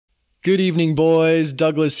Good evening, boys.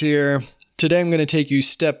 Douglas here. Today I'm going to take you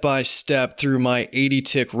step by step through my 80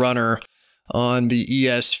 tick runner on the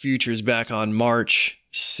ES futures back on March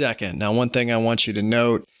 2nd. Now, one thing I want you to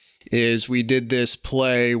note is we did this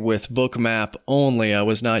play with Bookmap only. I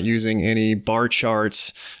was not using any bar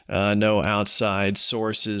charts, no outside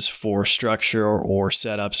sources for structure or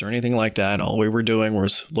setups or anything like that. All we were doing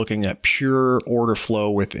was looking at pure order flow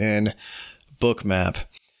within Bookmap.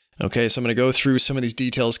 Okay, so I'm going to go through some of these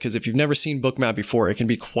details because if you've never seen Bookmap before, it can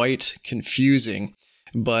be quite confusing.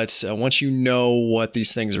 But once you know what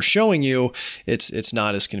these things are showing you, it's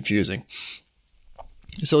not as confusing.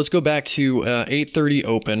 So let's go back to 8:30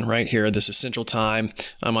 open right here. This is Central Time.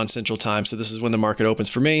 I'm on Central Time, so this is when the market opens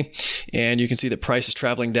for me. And you can see the price is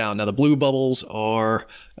traveling down. Now the blue bubbles are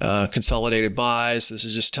consolidated buys. This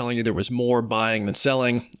is just telling you there was more buying than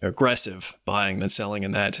selling, aggressive buying than selling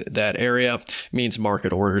in that area, means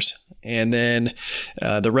market orders. And then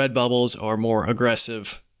the red bubbles are more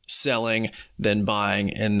aggressive selling than buying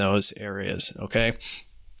in those areas, okay?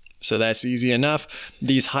 So that's easy enough.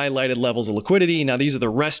 These highlighted levels of liquidity. Now these are the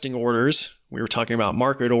resting orders. We were talking about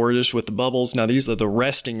market orders with the bubbles. Now these are the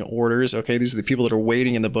resting orders. Okay, these are the people that are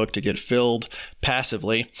waiting in the book to get filled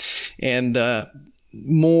passively. And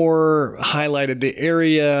more highlighted the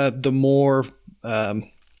area, the more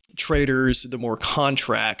traders, the more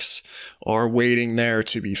contracts are waiting there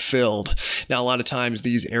to be filled. Now, a lot of times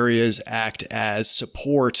these areas act as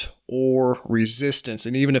support or resistance.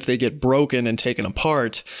 And even if they get broken and taken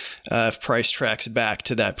apart, if price tracks back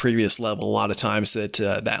to that previous level, a lot of times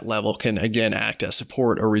that level can again act as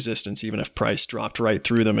support or resistance, even if price dropped right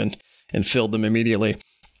through them and filled them immediately.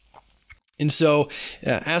 And so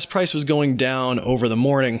as price was going down over the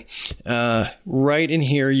morning, right in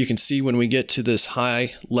here, you can see when we get to this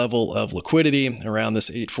high level of liquidity around this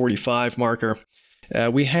 845 marker,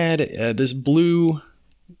 we had this blue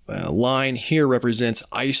line here represents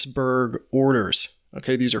iceberg orders.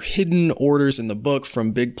 Okay, these are hidden orders in the book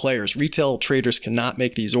from big players. Retail traders cannot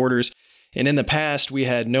make these orders. And in the past, we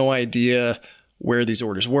had no idea where these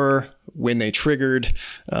orders were, when they triggered,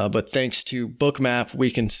 but thanks to Bookmap, we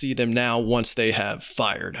can see them now once they have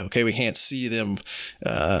fired. Okay, we can't see them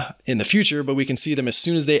in the future, but we can see them as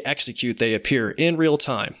soon as they execute, they appear in real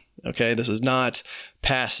time. Okay, this is not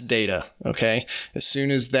past data. Okay, as soon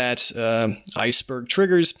as that iceberg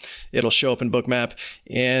triggers, it'll show up in Bookmap,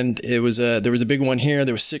 and there was a big one here.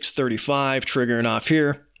 There was 635 triggering off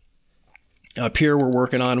here. Up here, we're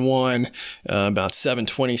working on one about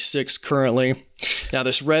 726 currently. Now,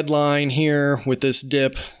 this red line here with this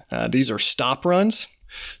dip, these are stop runs.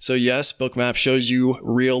 So yes, Bookmap shows you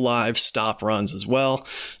real live stop runs as well.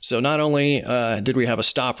 So not only did we have a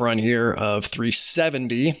stop run here of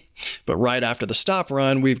 370, but right after the stop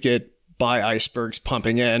run, we get buy icebergs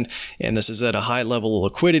pumping in, and this is at a high level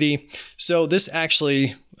of liquidity. So this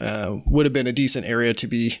actually would have been a decent area to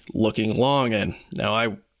be looking long in. Now,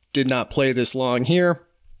 I did not play this long here.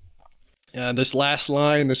 This last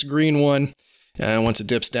line, this green one, once it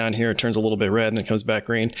dips down here, it turns a little bit red and then comes back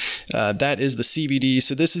green. That is the CVD.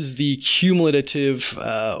 So this is the cumulative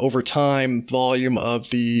over time volume of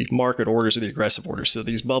the market orders or the aggressive orders. So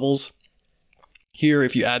these bubbles here,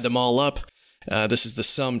 if you add them all up, this is the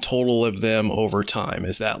sum total of them over time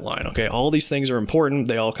is that line. Okay, all these things are important.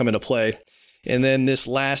 They all come into play. And then this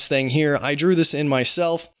last thing here, I drew this in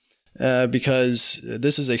myself. Because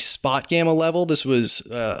this is a Spotgamma level. This was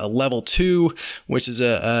a level 2, which is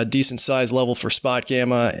a decent size level for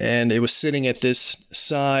Spotgamma, and it was sitting at this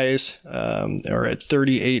size or at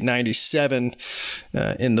 38.97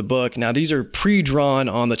 in the book. Now these are pre-drawn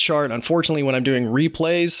on the chart. Unfortunately, when I'm doing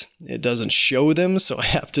replays, it doesn't show them, so I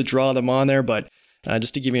have to draw them on there. But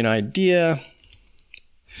just to give you an idea,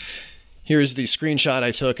 here's the screenshot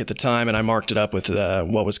I took at the time, and I marked it up with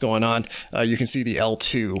what was going on. You can see the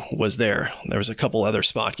L2 was there. There was a couple other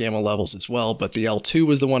Spotgamma levels as well, but the L2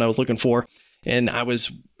 was the one I was looking for, and I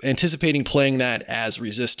was anticipating playing that as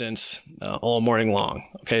resistance all morning long.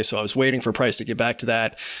 Okay, so I was waiting for price to get back to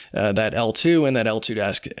that L2 and that L2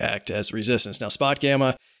 to act as resistance. Now,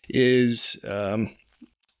 Spotgamma is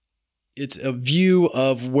it's a view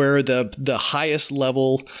of where the highest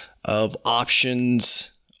level of options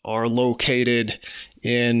are located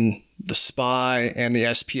in the SPY and the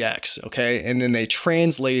SPX, okay? And then they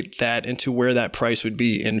translate that into where that price would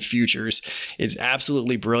be in futures. It's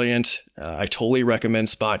absolutely brilliant. I totally recommend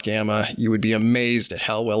Spotgamma. You would be amazed at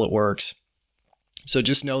how well it works. So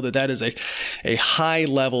just know that that is a high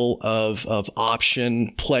level of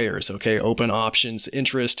option players, okay? Open options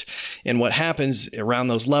interest. And what happens around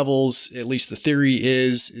those levels, at least the theory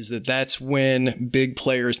is that that's when big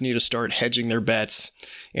players need to start hedging their bets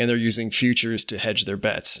and they're using futures to hedge their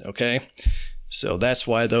bets, okay? So that's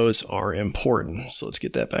why those are important. So let's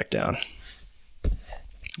get that back down.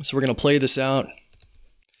 So we're going to play this out.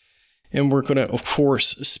 And we're going to, of course,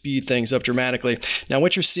 speed things up dramatically. Now,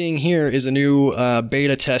 what you're seeing here is a new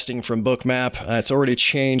beta testing from Bookmap. It's already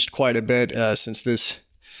changed quite a bit since this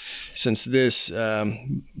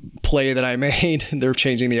play that I made. They're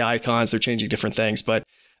changing the icons. They're changing different things. But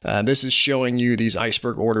this is showing you these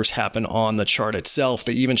iceberg orders happen on the chart itself.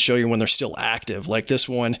 They even show you when they're still active. Like this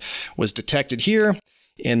one was detected here,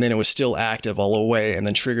 and then it was still active all the way and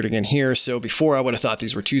then triggered again here. So before I would have thought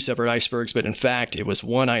these were two separate icebergs, but in fact it was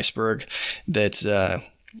one iceberg that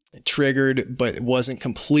triggered, but it wasn't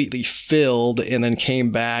completely filled and then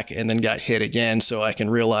came back and then got hit again. So I can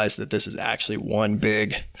realize that this is actually one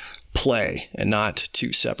big play and not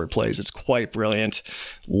two separate plays. It's quite brilliant.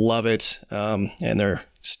 Love it. And they're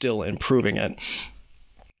still improving it.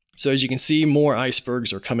 So as you can see, more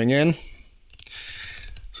icebergs are coming in.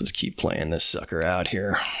 So let's keep playing this sucker out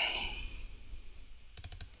here.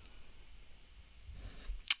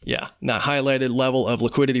 Yeah, that highlighted level of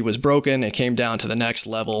liquidity was broken. It came down to the next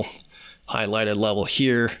level, highlighted level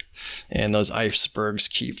here, and those icebergs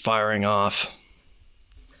keep firing off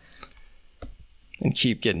and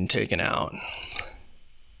keep getting taken out.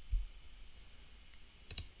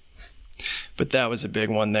 But that was a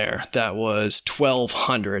big one there. That was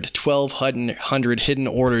 1,200 hidden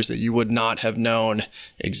orders that you would not have known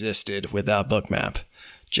existed without Bookmap.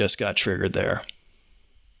 Just got triggered there.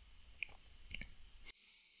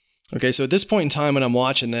 Okay, so at this point in time when I'm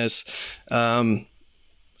watching this, I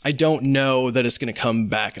don't know that it's going to come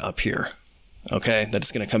back up here. Okay, that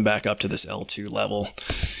it's going to come back up to this L2 level.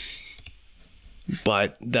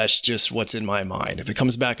 But that's just what's in my mind. If it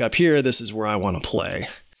comes back up here, this is where I want to play.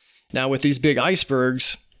 Now with these big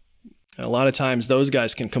icebergs, a lot of times those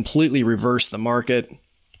guys can completely reverse the market.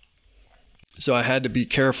 So I had to be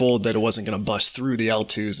careful that it wasn't going to bust through the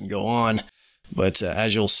L2s and go on. But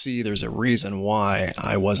as you'll see, there's a reason why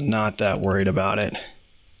I was not that worried about it.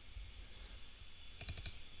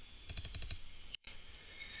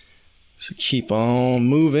 So keep on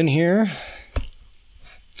moving here.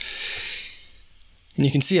 And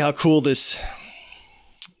you can see how cool this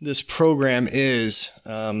program is.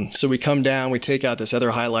 So we come down, we take out this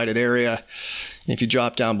other highlighted area. And if you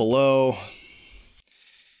drop down below,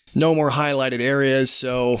 no more highlighted areas.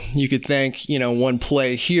 So you could think, you know, one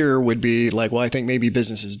play here would be like, well, I think maybe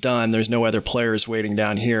business is done. There's no other players waiting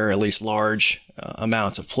down here, at least large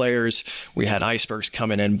amounts of players. We had icebergs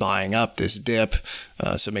coming in, buying up this dip.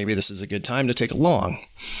 So maybe this is a good time to take a long,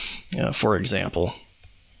 for example.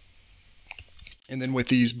 And then with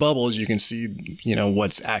these bubbles, you can see, you know,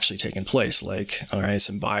 what's actually taking place. Like, all right,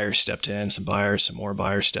 some buyers stepped in, some more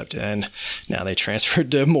buyers stepped in. Now they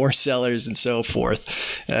transferred to more sellers and so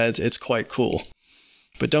forth. It's quite cool.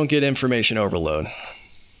 But don't get information overload,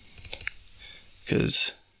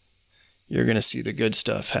 because you're going to see the good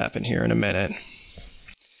stuff happen here in a minute.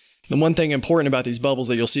 The one thing important about these bubbles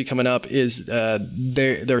that you'll see coming up is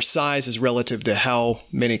their size is relative to how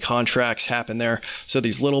many contracts happen there. So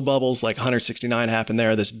these little bubbles, like 169 happen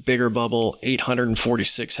there. This bigger bubble,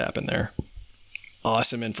 846 happen there.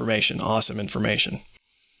 Awesome information, awesome information.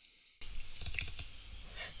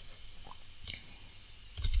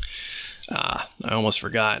 I almost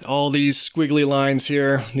forgot. All these squiggly lines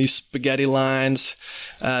here, these spaghetti lines,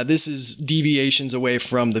 this is deviations away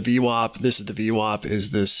from the VWAP. This is the VWAP, is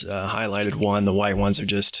this highlighted one. The white ones are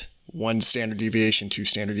just one standard deviation, two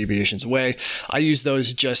standard deviations away. I use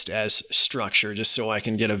those just as structure, just so I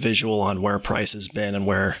can get a visual on where price has been and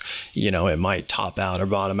where, you know, it might top out or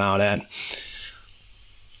bottom out at.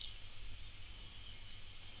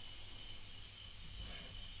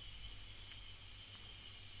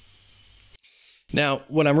 Now,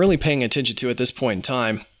 what I'm really paying attention to at this point in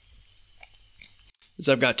time is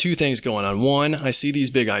I've got two things going on. One, I see these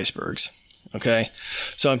big icebergs, okay?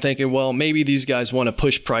 So I'm thinking, well, maybe these guys want to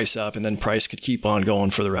push price up and then price could keep on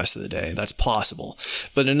going for the rest of the day. That's possible.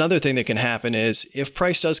 But another thing that can happen is if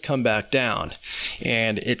price does come back down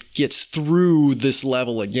and it gets through this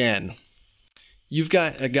level again, you've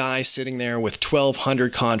got a guy sitting there with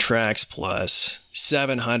 1,200 contracts plus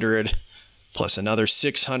 700 plus another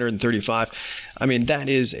 635. I mean, that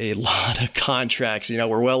is a lot of contracts. You know,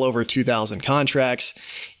 we're well over 2,000 contracts.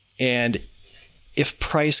 And if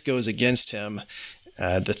price goes against him,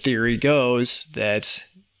 the theory goes that,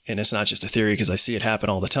 and it's not just a theory because I see it happen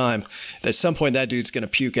all the time, that at some point that dude's going to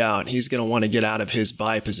puke out. He's going to want to get out of his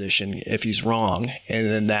buy position if he's wrong. And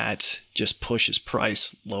then that just pushes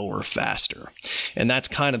price lower faster. And that's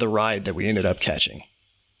kind of the ride that we ended up catching.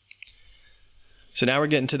 So now we're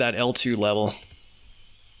getting to that L2 level.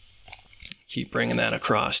 Keep bringing that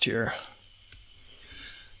across here.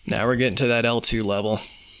 Now we're getting to that L2 level.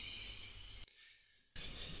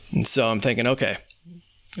 And so I'm thinking, okay,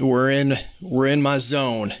 we're in my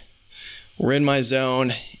zone. We're in my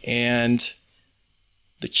zone, and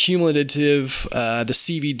the cumulative, the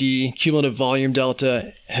CVD, cumulative volume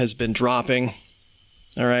delta, has been dropping.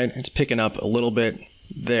 All right, it's picking up a little bit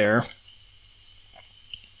there.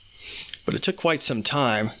 But it took quite some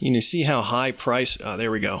time. You can see how high price, oh,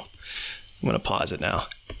 there we go. I'm gonna pause it now.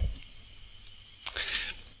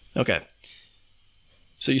 Okay,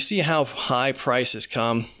 so you see how high prices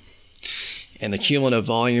come, and the cumulative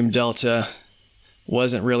volume delta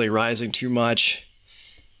wasn't really rising too much.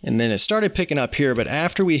 And then it started picking up here, but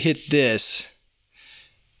after we hit this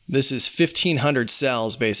is 1,500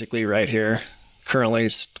 cells basically right here. Currently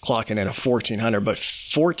it's clocking in at 1,400, but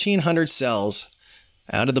 1,400 cells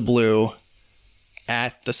out of the blue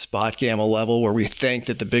at the Spotgamma level where we think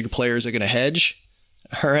that the big players are going to hedge.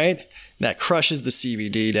 All right, that crushes the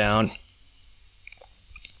CVD down.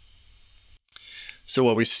 So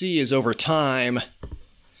what we see is over time,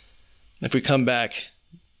 if we come back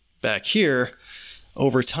here,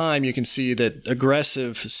 over time you can see that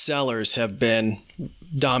aggressive sellers have been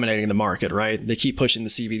dominating the market, right? They keep pushing the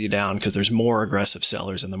CVD down because there's more aggressive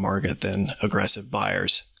sellers in the market than aggressive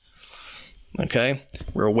buyers. Okay,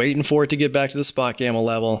 we're waiting for it to get back to the Spotgamma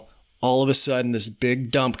level. All of a sudden this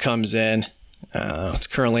big dump comes in. It's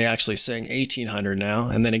currently actually saying 1,800 now,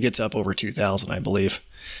 and then it gets up over 2,000, I believe.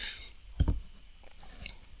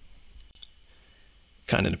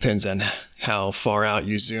 Kind of depends on how far out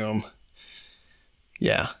you zoom.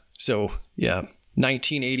 Yeah, so yeah,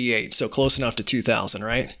 1988, so close enough to 2,000,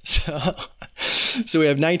 right? So we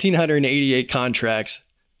have 1,988 contracts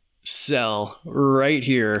sell right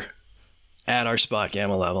here at our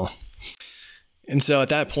Spotgamma level. And so at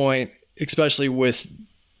that point, especially with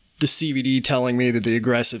the CVD telling me that the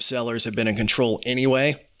aggressive sellers have been in control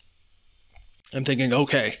anyway, I'm thinking,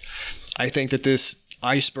 okay, I think that this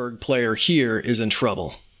iceberg player here is in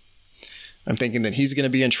trouble. I'm thinking that he's going to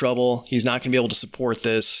be in trouble. He's not going to be able to support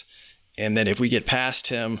this. And that if we get past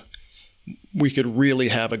him, we could really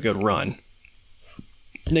have a good run.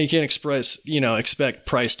 Now you can't expect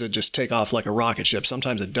price to just take off like a rocket ship.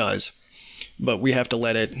 Sometimes it does, but we have to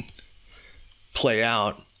let it play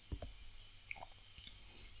out.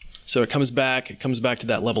 So it comes back to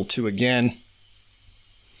that level 2 again.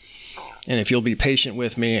 And if you'll be patient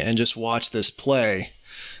with me and just watch this play,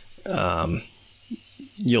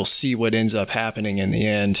 you'll see what ends up happening in the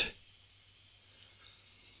end.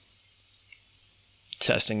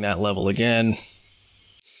 Testing that level again.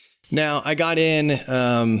 Now I got in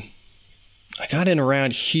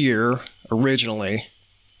around here originally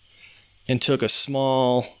and took a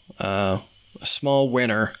small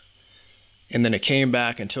winner, and then it came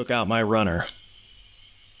back and took out my runner.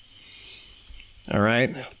 All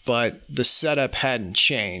right, but the setup hadn't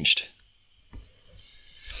changed.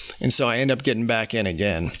 And so I end up getting back in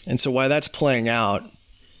again. And so while that's playing out,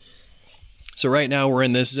 so right now we're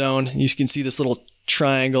in this zone. You can see this little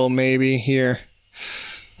triangle maybe here.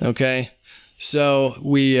 Okay, so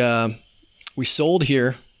we sold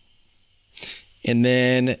here, and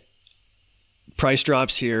then price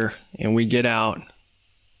drops here, and we get out,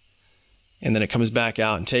 and then it comes back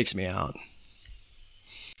out and takes me out.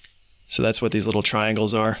 So that's what these little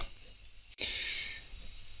triangles are.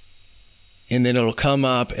 And then it'll come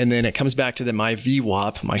up, and then it comes back to my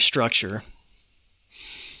VWAP, my structure.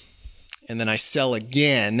 And then I sell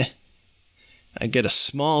again. I get a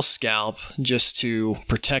small scalp just to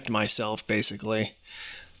protect myself, basically.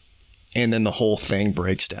 And then the whole thing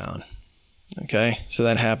breaks down. Okay, so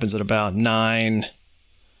that happens at about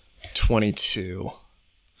 9:22.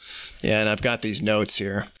 Yeah, and I've got these notes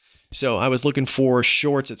here. So I was looking for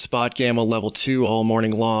shorts at Spotgamma level 2 all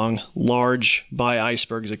morning long. Large buy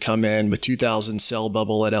icebergs that come in, but 2,000 sell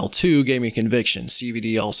bubble at L2 gave me conviction.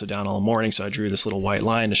 CVD also down all morning, so I drew this little white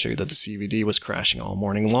line to show you that the CVD was crashing all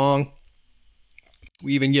morning long.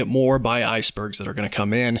 We even get more buy icebergs that are going to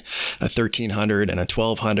come in, a 1,300 and a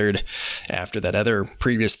 1,200 after that other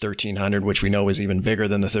previous 1,300, which we know is even bigger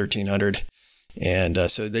than the 1,300. And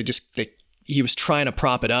so he was trying to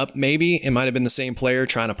prop it up. Maybe it might have been the same player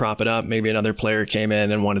trying to prop it up. Maybe another player came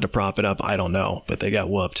in and wanted to prop it up. I don't know, but they got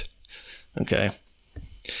whooped. Okay.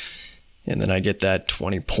 And then I get that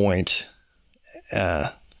 20 points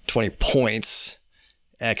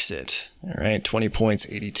exit. All right. 20 points,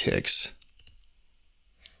 80 ticks.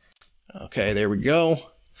 Okay, there we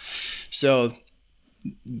go. So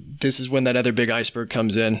this is when that other big iceberg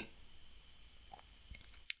comes in.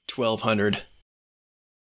 1,200.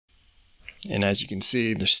 And as you can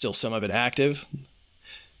see, there's still some of it active.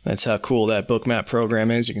 That's how cool that Bookmap program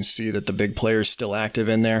is. You can see that the big player's still active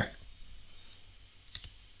in there.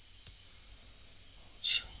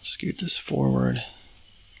 Let's scoot this forward.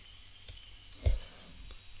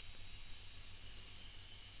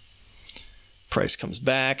 Price comes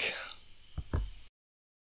back.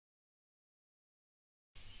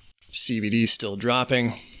 CBD still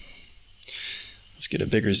dropping. Let's get a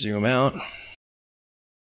bigger zoom out.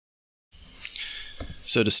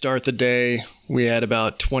 So to start the day, we had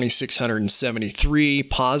about 2,673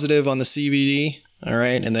 positive on the CBD. All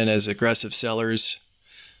right. And then as aggressive sellers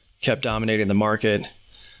kept dominating the market,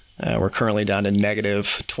 we're currently down to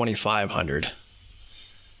negative 2,500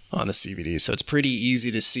 on the CBD. So it's pretty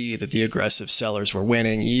easy to see that the aggressive sellers were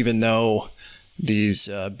winning, even though these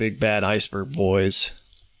big bad iceberg boys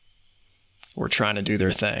were trying to do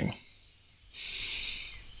their thing.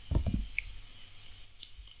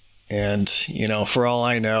 And, you know, for all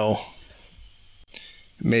I know,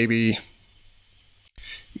 maybe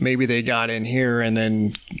they got in here and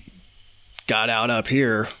then got out up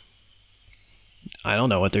here. I don't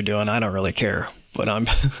know what they're doing. I don't really care, but I'm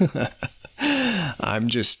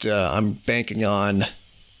I'm banking on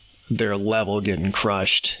their level getting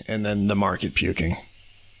crushed and then the market puking.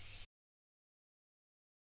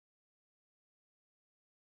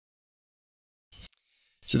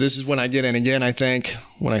 So this is when I get in again, I think.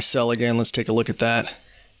 When I sell again, let's take a look at that.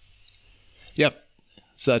 Yep.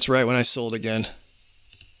 So that's right when I sold again.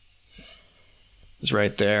 It's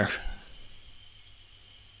right there.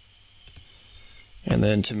 And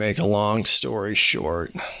then to make a long story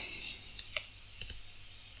short,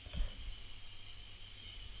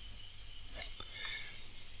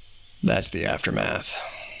 that's the aftermath.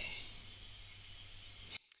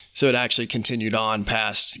 So it actually continued on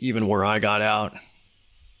past even where I got out.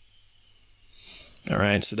 All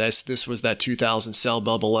right, so this was that 2000 sell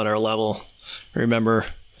bubble at our level. Remember,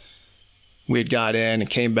 we had got in and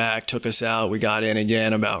came back, took us out. We got in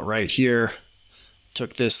again about right here,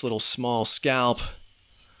 took this little small scalp,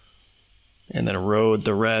 and then rode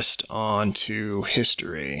the rest onto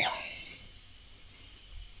history.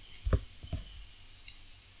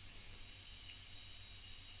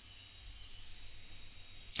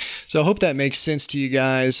 So I hope that makes sense to you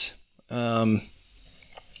guys.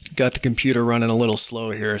 Got the computer running a little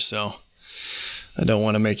slow here, so I don't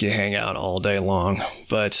want to make you hang out all day long.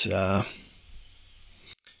 But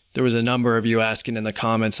there was a number of you asking in the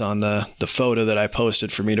comments on the photo that I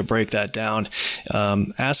posted for me to break that down.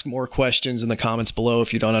 Ask more questions in the comments below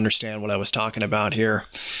if you don't understand what I was talking about here.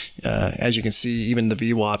 As you can see, even the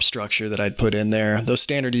VWAP structure that I'd put in there, those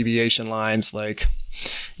standard deviation lines, like,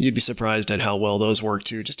 you'd be surprised at how well those work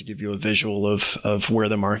too, just to give you a visual of where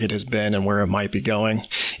the market has been and where it might be going.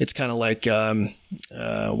 It's kind of like,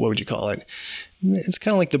 what would you call it? It's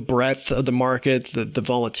kind of like the breadth of the market, the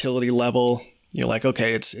volatility level. You're like,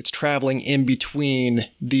 okay, it's traveling in between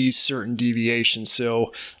these certain deviations.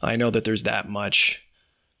 So I know that there's that much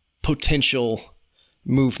potential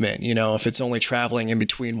movement. You know, if it's only traveling in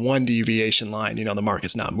between one deviation line, you know, the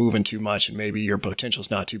market's not moving too much and maybe your potential's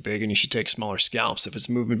not too big and you should take smaller scalps. If it's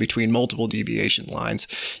moving between multiple deviation lines,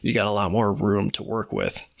 you got a lot more room to work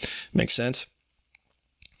with. Makes sense?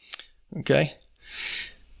 Okay.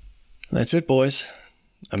 That's it, boys.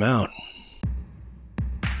 I'm out.